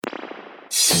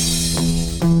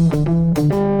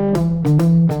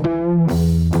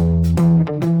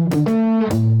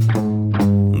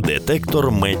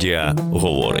Вектор Медіа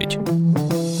говорить.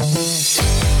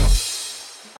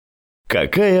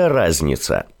 Какая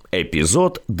разніца?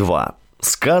 Епізод 2.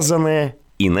 Сказане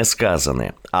і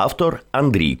несказане. Автор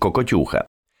Андрій Кокотюха.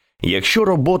 Якщо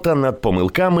робота над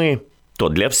помилками, то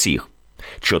для всіх.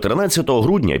 14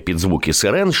 грудня під звуки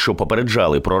сирен, що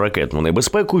попереджали про ракетну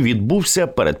небезпеку, відбувся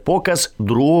передпоказ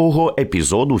другого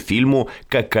епізоду фільму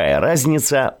 «Какая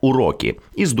разніца» уроки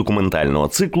із документального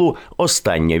циклу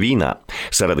 «Остання війна».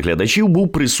 Серед глядачів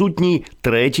був присутній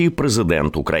третій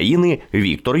президент України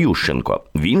Віктор Ющенко.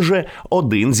 Він же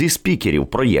один зі спікерів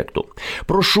проєкту.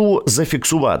 Прошу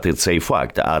зафіксувати цей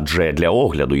факт, адже для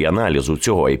огляду і аналізу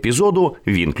цього епізоду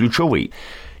він ключовий.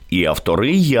 І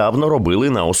автори явно робили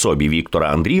на особі Віктора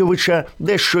Андрійовича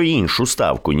дещо іншу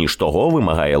ставку, ніж того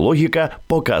вимагає логіка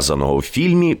показаного в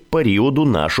фільмі періоду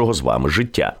нашого з вами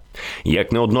життя.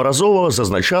 Як неодноразово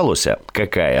зазначалося,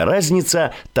 «Какая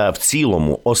разніца» та в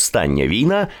цілому «Остання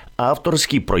війна» –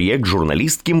 авторський проєкт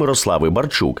журналістки Мирослави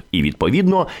Барчук і,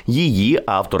 відповідно, її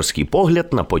авторський погляд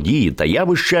на події та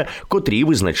явища, котрі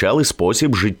визначали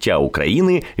спосіб життя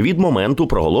України від моменту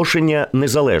проголошення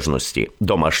незалежності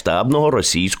до масштабного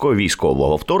російського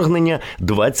військового вторгнення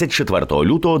 24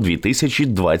 лютого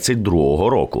 2022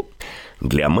 року.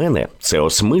 Для мене це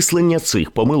осмислення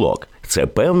цих помилок. Це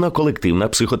певна колективна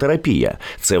психотерапія.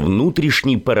 Це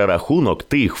внутрішній перерахунок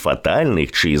тих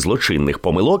фатальних чи злочинних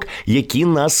помилок, які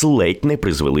нас ледь не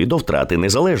призвели до втрати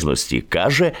незалежності,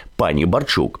 каже пані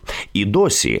Барчук. І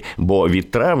досі, бо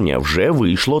від травня вже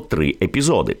вийшло 3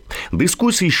 епізоди.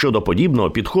 Дискусій щодо подібного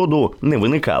підходу не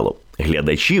виникало.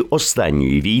 Глядачі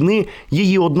 «Останньої війни» –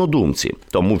 її однодумці,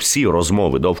 тому всі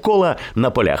розмови довкола на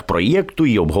полях проєкту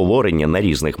і обговорення на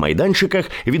різних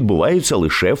майданчиках відбуваються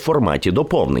лише в форматі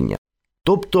доповнення.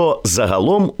 Тобто,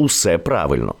 загалом усе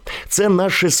правильно. Це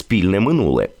наше спільне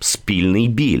минуле, спільний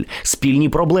біль, спільні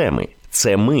проблеми.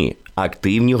 Це ми,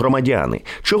 активні громадяни.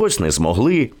 Чогось не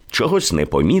змогли, чогось не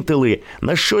помітили,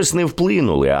 на щось не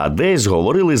вплинули, а десь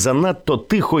говорили занадто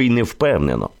тихо і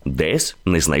невпевнено, десь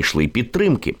не знайшли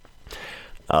підтримки.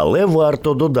 Але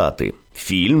варто додати,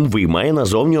 фільм виймає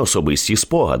назовні особисті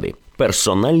спогади,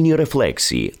 персональні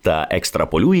рефлексії та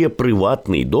екстраполює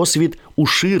приватний досвід у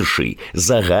ширший,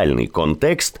 загальний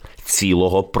контекст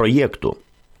цілого проєкту.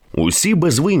 Усі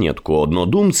без винятку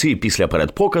однодумці після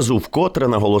передпоказу вкотре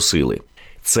наголосили –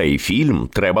 цей фільм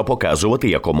треба показувати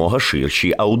якомога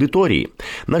ширшій аудиторії.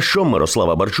 На що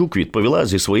Мирослава Барчук відповіла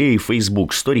зі своєї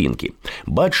Фейсбук-сторінки.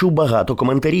 Бачу багато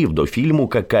коментарів до фільму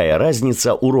 «Какая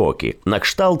разніца» уроки. На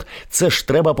кшталт, це ж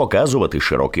треба показувати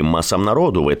широким масам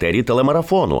народу в етері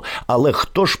телемарафону. Але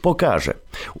хто ж покаже?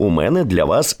 У мене для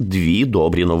вас 2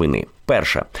 добрі новини.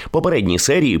 Перша. Попередні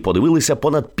серії подивилися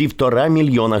понад 1,5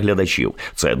 мільйона глядачів.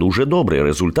 Це дуже добрий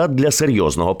результат для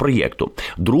серйозного проєкту.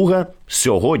 Друга.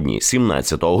 Сьогодні,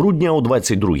 17 грудня о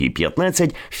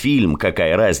 22:15, фільм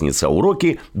 «Какая разніца»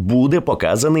 уроки буде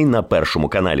показаний на першому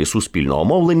каналі Суспільного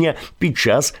мовлення під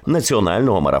час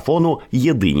національного марафону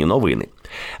 «Єдині новини».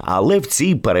 Але в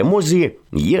цій перемозі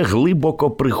є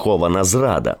глибоко прихована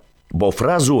зрада. Бо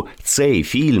фразу «цей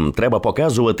фільм треба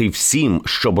показувати всім,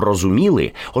 щоб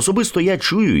розуміли» особисто я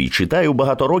чую і читаю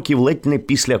багато років ледь не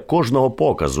після кожного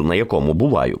показу, на якому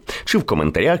буваю, чи в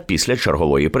коментарях після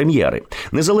чергової прем'єри.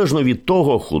 Незалежно від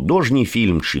того, художній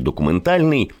фільм чи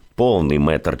документальний, повний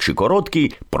метр чи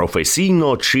короткий,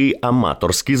 професійно чи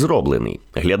аматорськи зроблений.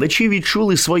 Глядачі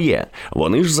відчули своє,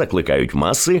 вони ж закликають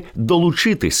маси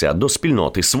долучитися до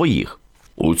спільноти своїх.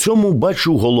 У цьому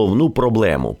бачу головну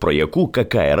проблему, про яку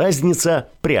 «Какая разніца»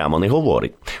 прямо не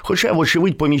говорить. Хоча,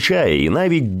 вочевидь, помічає і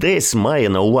навіть десь має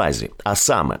на увазі. А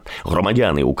саме,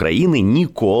 громадяни України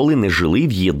ніколи не жили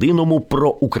в єдиному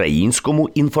проукраїнському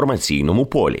інформаційному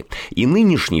полі. І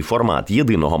нинішній формат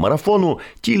єдиного марафону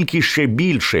тільки ще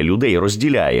більше людей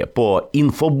розділяє по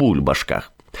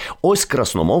інфобульбашках. Ось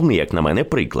красномовний, як на мене,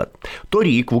 приклад.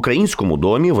 Торік в Українському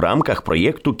домі в рамках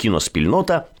проєкту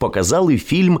 «Кіноспільнота» показали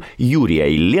фільм Юрія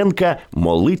Іллєнка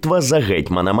 «Молитва за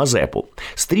гетьмана Мазепу».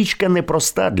 Стрічка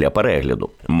непроста для перегляду.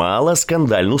 Мала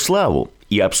скандальну славу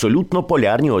і абсолютно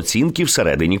полярні оцінки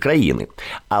всередині країни.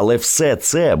 Але все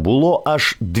це було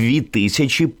аж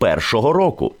 2001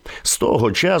 року. З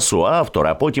того часу автор,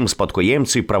 а потім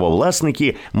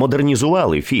спадкоємці-правовласники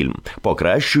модернізували фільм,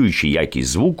 покращуючи якість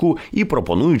звуку і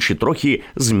пропонуючи трохи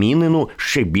змінену,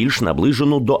 ще більш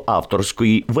наближену до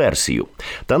авторської версію.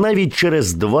 Та навіть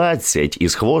через 20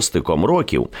 із хвостиком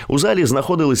років у залі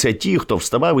знаходилися ті, хто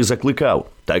вставав і закликав: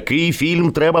 «Такий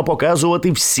фільм треба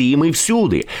показувати всім і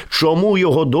всюди. Чому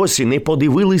його досі не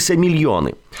подивилися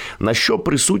мільйони?» На що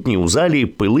присутній у залі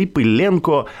Пилип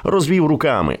Ілленко розвів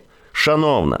руками: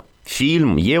 «Шановна,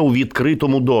 Фільм є у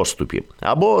відкритому доступі.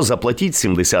 Або заплатіть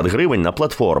 70 гривень на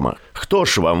платформах. Хто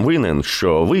ж вам винен,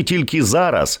 що ви тільки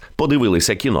зараз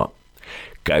подивилися кіно?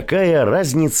 «Какая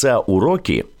разніца»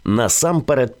 уроки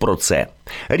насамперед про це.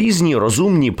 Різні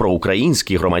розумні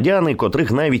проукраїнські громадяни,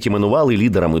 котрих навіть іменували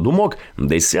лідерами думок,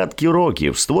 десятки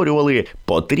років створювали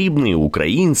потрібний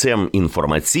українцям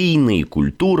інформаційний,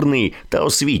 культурний та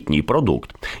освітній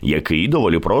продукт, який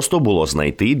доволі просто було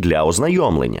знайти для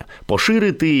ознайомлення,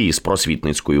 поширити із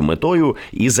просвітницькою метою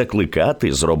і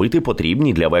закликати зробити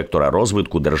потрібні для вектора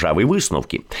розвитку держави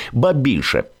висновки. Ба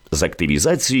більше, з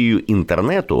активізацією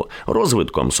інтернету,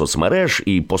 розвитком соцмереж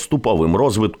і поступовим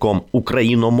розвитком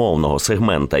україномовного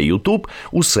сегмента YouTube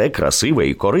усе красиве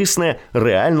і корисне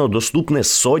реально доступне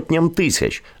сотням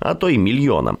тисяч, а то й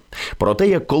мільйонам. Проте,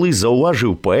 як колись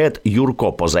зауважив поет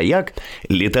Юрко Позаяк,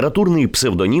 літературний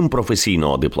псевдонім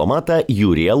професійного дипломата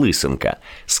Юрія Лисенка,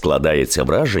 складається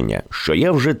враження, що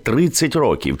я вже 30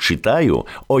 років читаю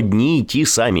одні й ті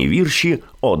самі вірші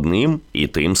одним і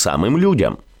тим самим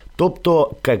людям.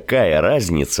 Тобто «Какая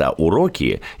разніца»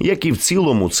 уроки, як і в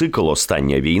цілому цикл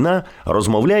 «Остання війна»,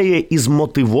 розмовляє із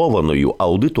мотивованою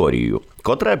аудиторією,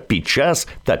 котра під час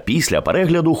та після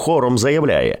перегляду хором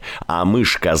заявляє «А ми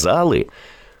ж казали».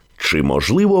 Чи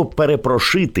можливо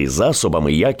перепрошити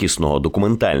засобами якісного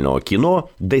документального кіно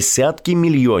десятки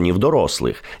мільйонів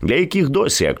дорослих, для яких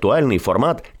досі актуальний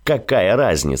формат «Какая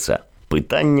разніца»?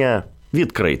 Питання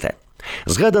відкрите.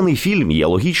 Згаданий фільм є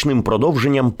логічним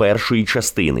продовженням першої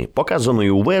частини, показаної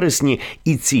у вересні,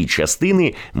 і ці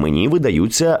частини мені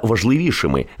видаються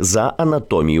важливішими за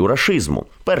 «Анатомію рашизму»,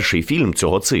 перший фільм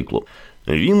цього циклу.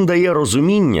 Він дає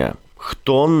розуміння,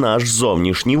 хто наш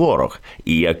зовнішній ворог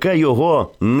і яка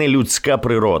його нелюдська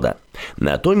природа.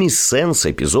 Натомість сенс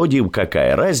епізодів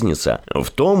 «Какая разніца» в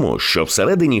тому, що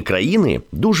всередині країни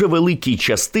дуже великій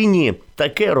частині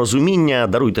таке розуміння,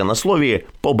 даруйте на слові,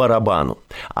 по барабану.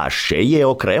 А ще є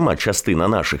окрема частина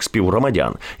наших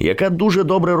співгромадян, яка дуже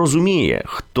добре розуміє,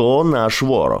 хто наш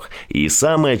ворог. І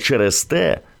саме через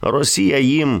те Росія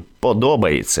їм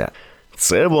подобається.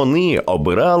 Це вони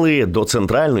обирали до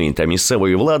центральної та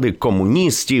місцевої влади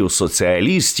комуністів,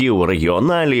 соціалістів,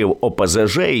 регіоналів,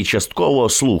 ОПЗЖ і частково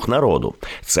 «Слуг народу».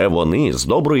 Це вони з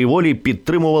доброї волі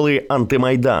підтримували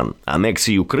антимайдан,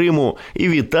 анексію Криму і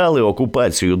вітали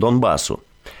окупацію Донбасу.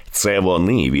 Це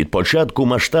вони від початку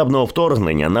масштабного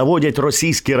вторгнення наводять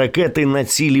російські ракети на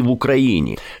цілі в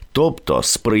Україні, тобто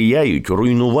сприяють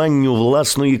руйнуванню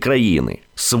власної країни,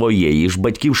 своєї ж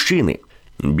батьківщини.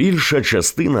 Більша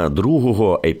частина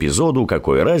другого епізоду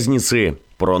 «Какой разніці»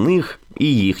 про них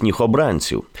і їхніх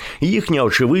обранців. Їхня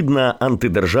очевидна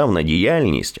антидержавна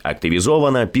діяльність,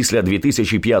 активізована після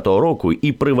 2005 року,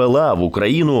 і привела в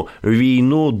Україну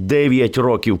війну 9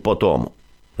 років по тому.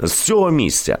 З цього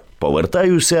місця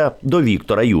повертаюся до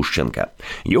Віктора Ющенка.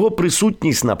 Його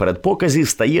присутність на передпоказі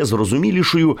стає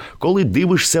зрозумілішою, коли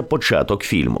дивишся початок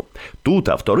фільму. Тут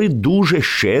автори дуже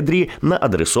щедрі на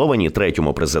адресовані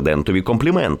третьому президентові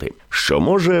компліменти, що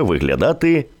може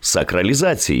виглядати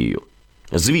сакралізацією.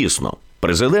 Звісно,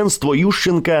 президентство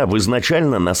Ющенка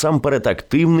визначальне насамперед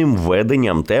активним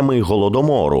введенням теми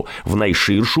Голодомору в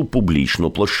найширшу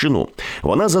публічну площину.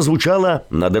 Вона зазвучала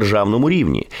на державному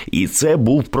рівні, і це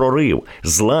був прорив,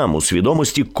 злам у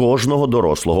свідомості кожного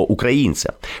дорослого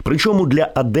українця. Причому для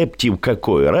адептів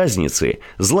 «Какої разніці»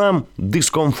 злам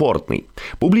дискомфортний.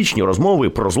 Публічні розмови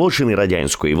про злочини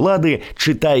радянської влади,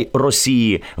 читай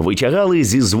Росії, витягали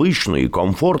зі звичної,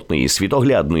 комфортної,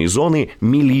 світоглядної зони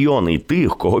мільйони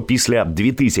тих, кого після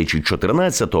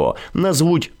 2014-го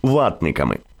назвуть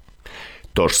ватниками.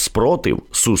 Тож спротив,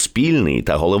 суспільний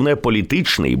та, головне,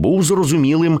 політичний, був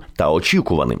зрозумілим та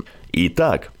очікуваним. І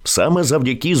так, саме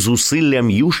завдяки зусиллям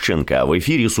Ющенка в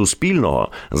ефірі Суспільного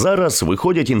зараз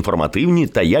виходять інформативні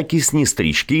та якісні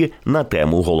стрічки на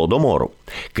тему Голодомору.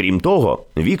 Крім того,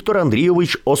 Віктор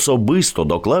Андрійович особисто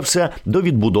доклався до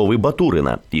відбудови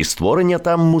Батурина і створення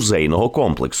там музейного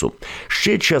комплексу.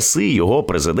 Ще часи його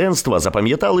президентства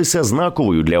запам'яталися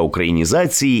знаковою для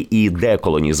українізації і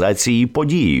деколонізації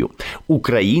подією –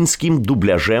 українським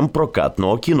дубляжем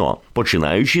прокатного кіно,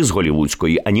 починаючи з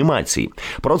голівудської анімації.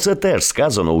 Про це теж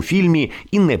сказано у фільмі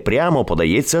і не прямо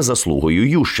подається заслугою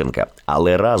Ющенка.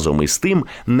 Але разом із тим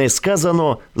не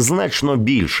сказано значно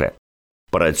більше.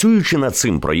 Працюючи над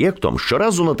цим проєктом,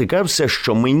 щоразу натикався,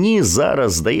 що мені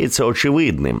зараз здається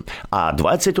очевидним. А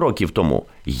 20 років тому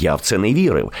я в це не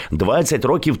вірив. 20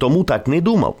 років тому так не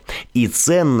думав. І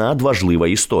це надважлива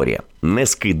історія. Не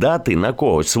скидати на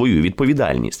когось свою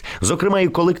відповідальність, зокрема і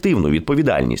колективну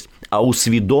відповідальність, а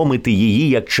усвідомити її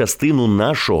як частину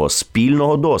нашого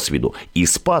спільного досвіду і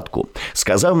спадку,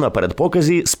 сказав на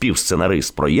передпоказі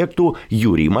співсценарист проєкту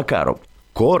Юрій Макаров.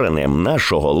 Коренем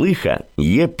нашого лиха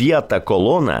є п'ята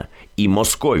колона і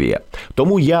Московія.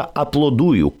 Тому я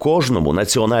аплодую кожному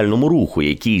національному руху,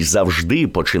 який завжди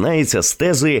починається з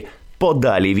тези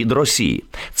 «подалі від Росії».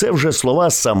 Це вже слова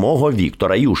самого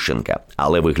Віктора Ющенка.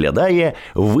 Але виглядає,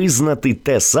 визнати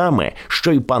те саме,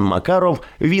 що й пан Макаров,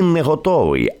 він не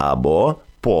готовий або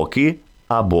поки,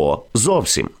 або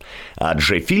зовсім.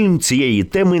 Адже фільм цієї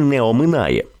теми не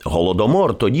оминає.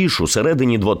 Голодомор тоді ж у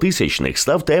середині 2000-х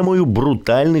став темою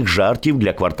брутальних жартів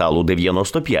для «Кварталу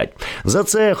 95». За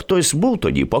це хтось був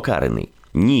тоді покараний?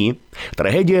 Ні.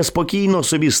 Трагедія спокійно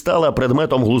собі стала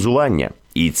предметом глузування.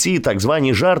 І ці так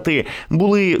звані жарти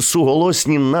були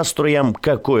суголосні настроям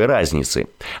 «Какой разніци».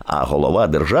 А голова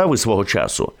держави свого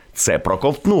часу це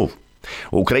проковтнув.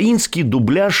 Український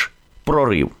дубляж –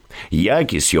 прорив.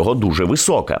 Якість його дуже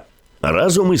висока.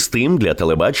 Разом із тим, для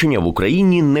телебачення в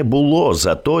Україні не було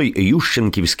за той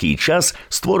ющенківський час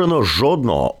створено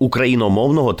жодного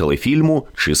україномовного телефільму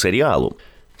чи серіалу.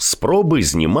 Спроби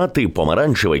знімати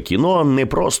помаранчеве кіно не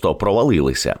просто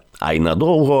провалилися, а й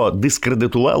надовго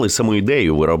дискредитували саму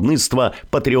ідею виробництва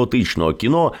патріотичного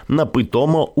кіно на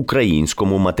питомо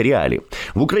українському матеріалі.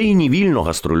 В Україні вільно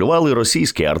гастролювали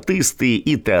російські артисти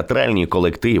і театральні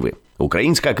колективи.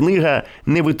 Українська книга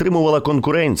не витримувала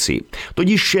конкуренції.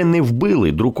 Тоді ще не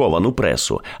вбили друковану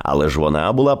пресу, але ж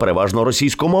вона була переважно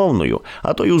російськомовною,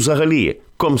 а то й взагалі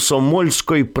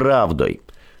комсомольською правдою.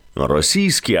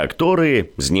 Російські актори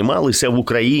знімалися в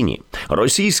Україні.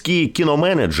 Російські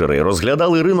кіноменеджери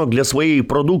розглядали ринок для своєї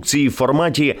продукції в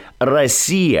форматі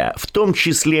 «Росія», в тому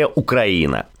числі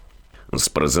Україна. З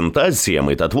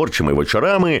презентаціями та творчими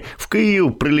вечорами в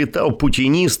Київ прилітав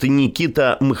путініст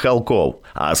Нікіта Михалков,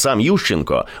 а сам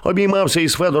Ющенко обіймався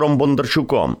із Федором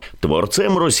Бондарчуком,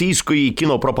 творцем російської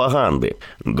кінопропаганди,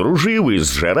 дружив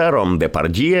із Жераром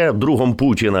Депардьє, другом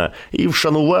Путіна, і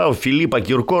вшанував Філіпа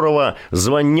Кіркорова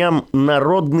званням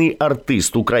 «Народний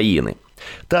артист України».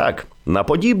 Так, на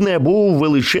подібне був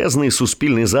величезний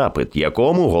суспільний запит,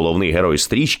 якому головний герой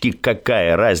стрічки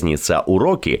 «Какая разніца» у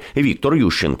роки Віктор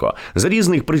Ющенко з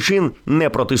різних причин не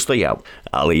протистояв.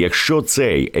 Але якщо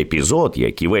цей епізод,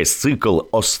 як і весь цикл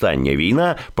 «Остання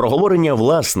війна», проговорення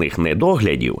власних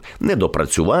недоглядів,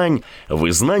 недопрацювань,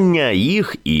 визнання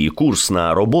їх і курс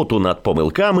на роботу над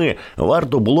помилками,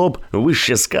 варто було б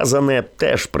вище сказане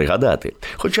теж пригадати.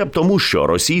 Хоча б тому, що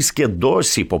російське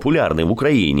досі популярне в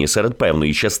Україні серед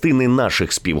певної частини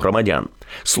наших співгромадян.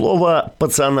 Слово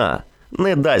 «пацана»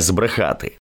 не дасть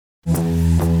збрехати.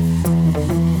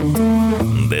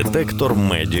 Детектор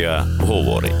медіа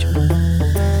говорить.